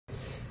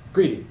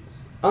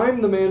Greetings,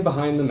 I'm the man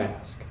behind the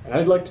mask, and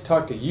I'd like to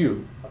talk to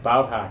you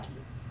about hockey.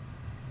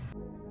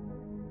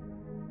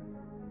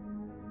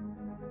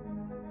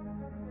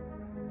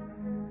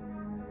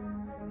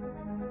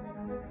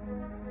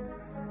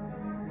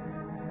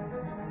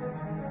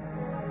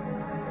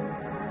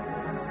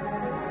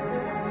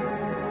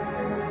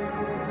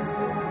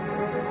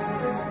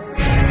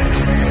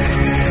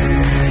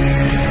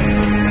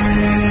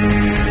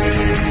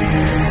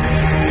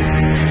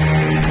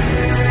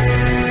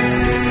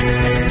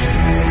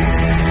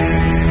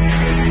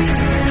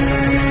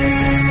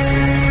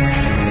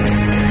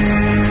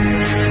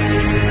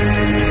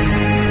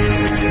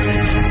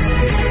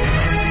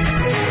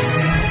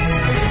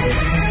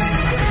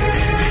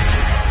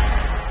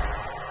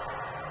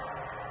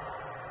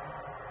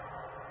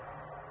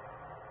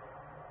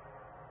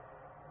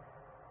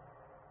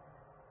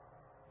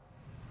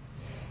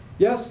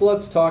 Yes,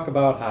 let's talk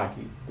about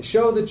hockey, the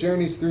show that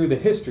journeys through the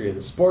history of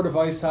the sport of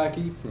ice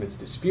hockey from its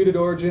disputed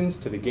origins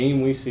to the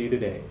game we see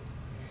today.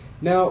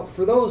 Now,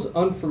 for those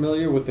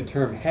unfamiliar with the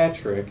term hat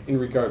trick in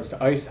regards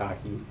to ice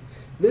hockey,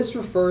 this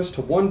refers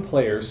to one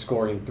player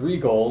scoring 3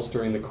 goals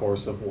during the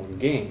course of one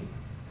game.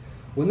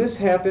 When this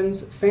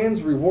happens,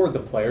 fans reward the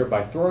player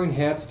by throwing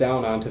hats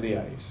down onto the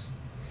ice.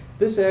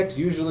 This act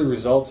usually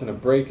results in a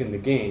break in the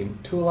game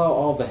to allow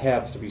all the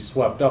hats to be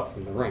swept up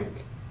from the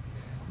rink.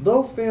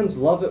 Though fans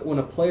love it when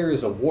a player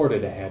is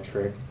awarded a hat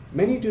trick,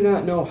 many do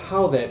not know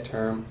how that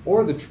term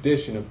or the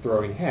tradition of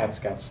throwing hats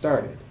got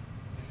started.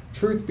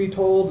 Truth be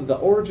told, the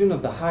origin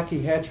of the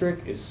hockey hat trick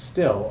is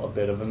still a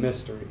bit of a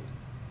mystery.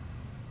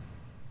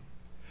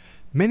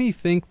 Many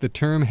think the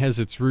term has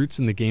its roots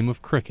in the game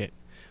of cricket,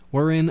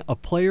 wherein a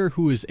player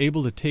who is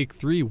able to take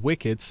 3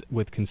 wickets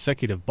with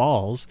consecutive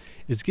balls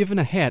is given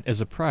a hat as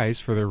a prize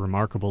for their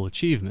remarkable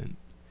achievement.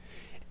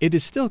 It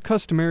is still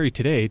customary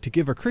today to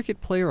give a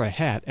cricket player a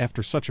hat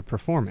after such a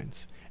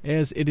performance,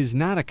 as it is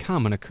not a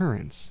common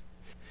occurrence.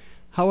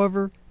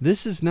 However,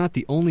 this is not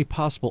the only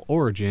possible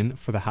origin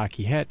for the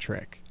hockey hat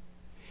trick.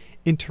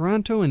 In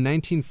Toronto in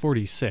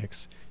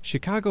 1946,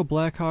 Chicago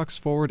Blackhawks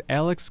forward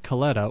Alex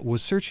Kalitta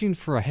was searching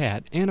for a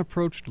hat and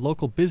approached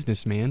local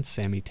businessman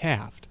Sammy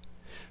Taft.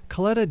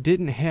 Kalitta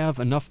didn't have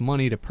enough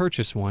money to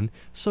purchase one,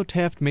 so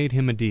Taft made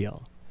him a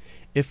deal.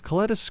 If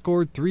Kalitta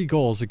scored 3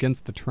 goals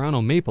against the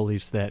Toronto Maple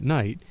Leafs that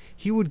night,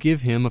 he would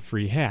give him a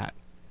free hat.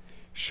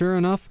 Sure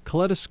enough,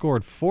 Kalitta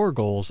scored 4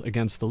 goals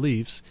against the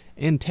Leafs,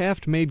 and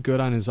Taft made good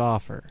on his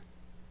offer.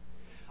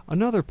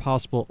 Another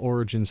possible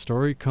origin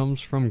story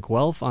comes from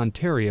Guelph,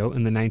 Ontario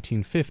in the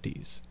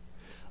 1950s.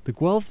 The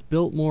Guelph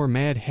Biltmore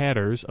Mad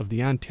Hatters of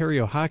the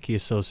Ontario Hockey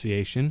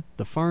Association,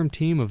 the farm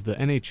team of the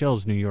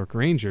NHL's New York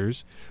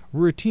Rangers,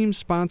 were a team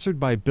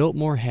sponsored by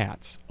Biltmore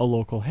Hats, a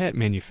local hat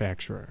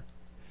manufacturer.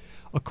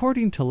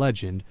 According to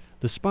legend,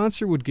 the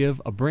sponsor would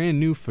give a brand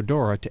new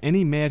fedora to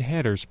any Mad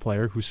Hatters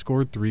player who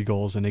scored 3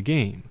 goals in a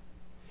game.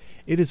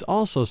 It is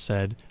also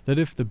said that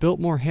if the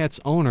Biltmore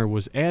Hats owner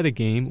was at a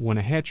game when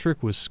a hat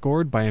trick was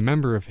scored by a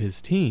member of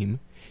his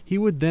team, he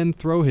would then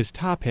throw his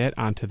top hat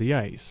onto the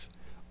ice,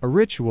 a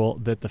ritual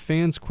that the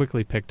fans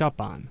quickly picked up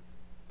on.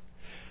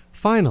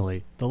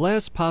 Finally, the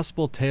last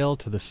possible tale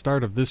to the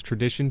start of this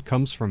tradition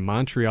comes from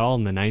Montreal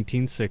in the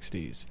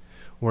 1960s.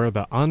 Where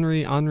the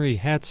Henri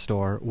Hat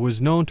Store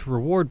was known to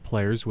reward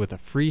players with a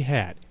free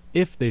hat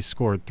if they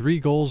scored 3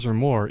 goals or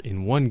more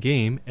in one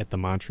game at the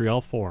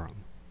Montreal Forum.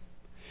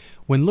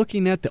 When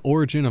looking at the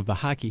origin of the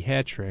hockey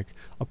hat trick,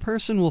 a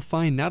person will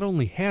find not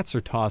only hats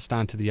are tossed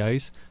onto the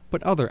ice,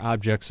 but other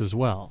objects as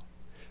well.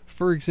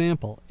 For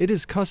example, it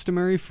is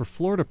customary for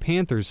Florida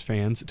Panthers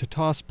fans to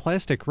toss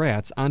plastic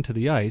rats onto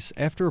the ice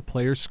after a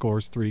player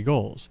scores 3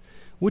 goals,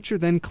 which are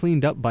then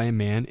cleaned up by a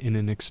man in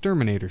an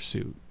exterminator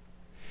suit.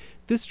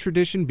 This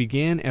tradition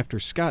began after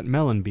Scott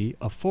Mellenby,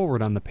 a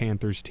forward on the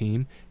Panthers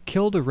team,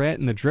 killed a rat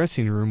in the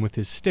dressing room with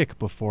his stick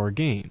before a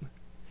game.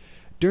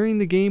 During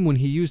the game when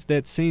he used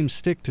that same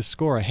stick to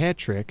score a hat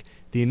trick,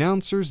 the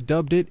announcers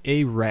dubbed it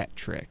a rat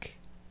trick.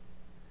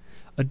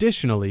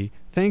 Additionally,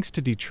 thanks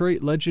to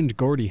Detroit legend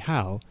Gordie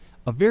Howe,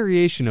 a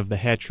variation of the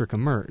hat trick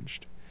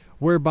emerged,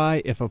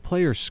 whereby if a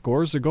player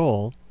scores a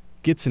goal,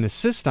 gets an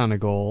assist on a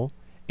goal,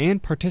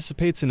 and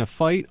participates in a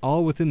fight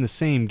all within the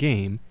same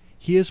game,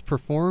 he has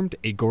performed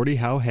a Gordie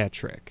Howe hat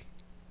trick.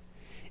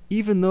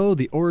 Even though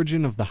the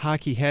origin of the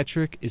hockey hat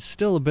trick is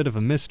still a bit of a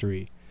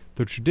mystery,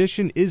 the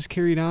tradition is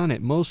carried on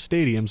at most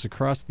stadiums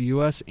across the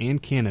U.S.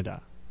 and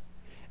Canada.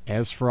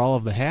 As for all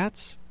of the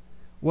hats,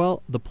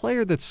 well, the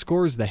player that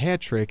scores the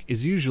hat trick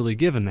is usually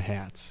given the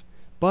hats,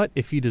 but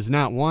if he does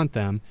not want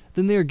them,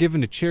 then they are given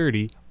to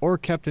charity or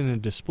kept in a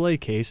display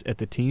case at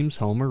the team's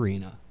home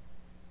arena.